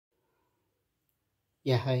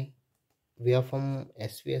Yeah, hi. We are from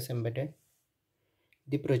svsembedded.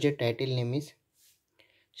 The project title name is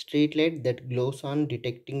Street Light that glows on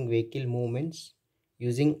detecting vehicle movements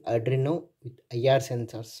using Arduino with IR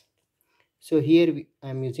sensors. So here I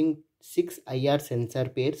am using 6 IR sensor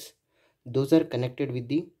pairs. Those are connected with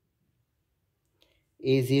the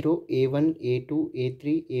A0, A1, A2,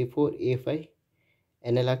 A3, A4, A5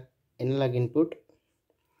 analog input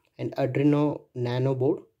and Arduino Nano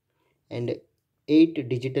board, and 8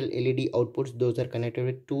 digital LED outputs. Those are connected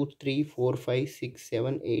with 2, 3, 4, 5, 6,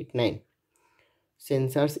 7, 8, 9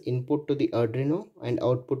 sensors, input to the Arduino and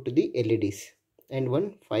output to the LEDs, and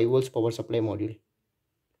one 5 volts power supply module.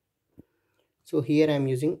 So here I am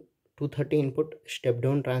using 230 input step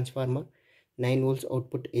down transformer, 9 volts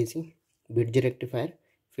output AC, bridge rectifier,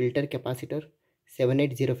 filter capacitor,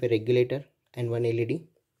 7805 regulator and one LED.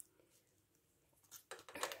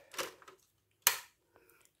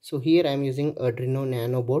 So here I am using Arduino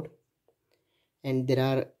Nano board, and there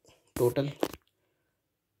are total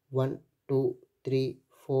 1, 2, 3,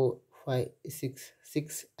 4, 5,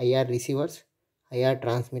 6 IR receivers, IR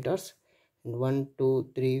transmitters, and 1, 2,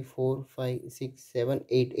 3, 4, 5, 6, 7,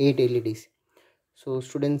 8 LEDs. So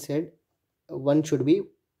student said one should be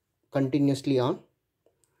continuously on.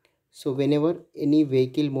 So whenever any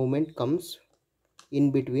vehicle movement comes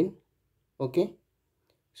in between, okay,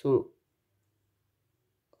 so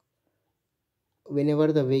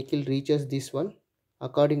whenever the vehicle reaches this one,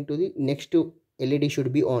 according to the next LED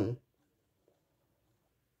should be on.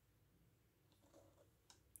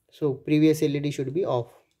 So previous LED should be off.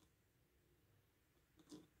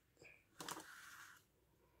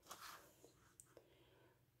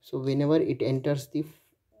 So whenever it enters the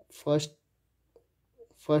first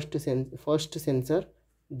sensor,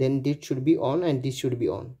 then this should be on and this should be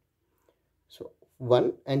on. So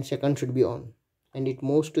one and second should be on, and it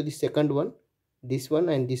moves to the second one, this one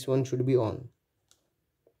and this one should be on.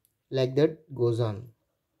 Like that goes on.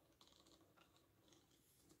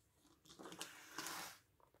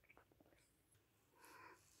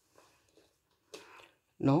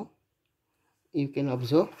 Now you can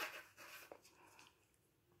observe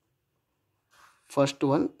first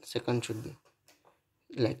one, second should be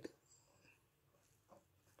like that.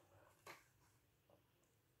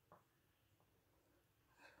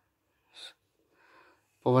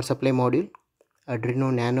 Power supply module,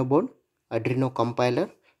 Arduino Nano board, Arduino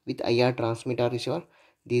compiler with IR transmitter receiver.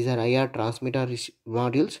 These are IR transmitter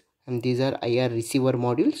modules, and these are IR receiver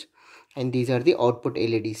modules, and these are the output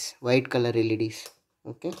LEDs, white color LEDs.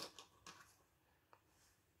 Okay.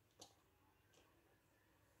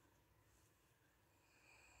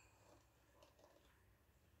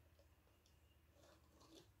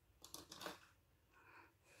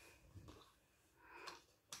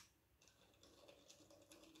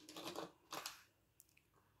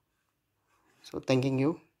 So thanking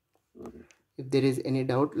you. If there is any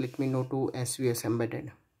doubt, let me know to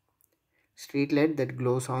svsembedded. Street light that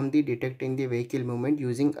glows on the detecting the vehicle movement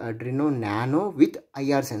using Arduino Nano with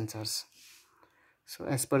IR sensors. So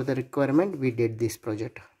as per the requirement, we did this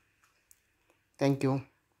project. Thank you.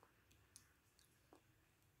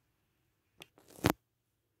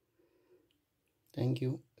 Thank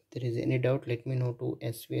you. If there is any doubt, let me know to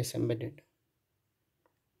svsembedded.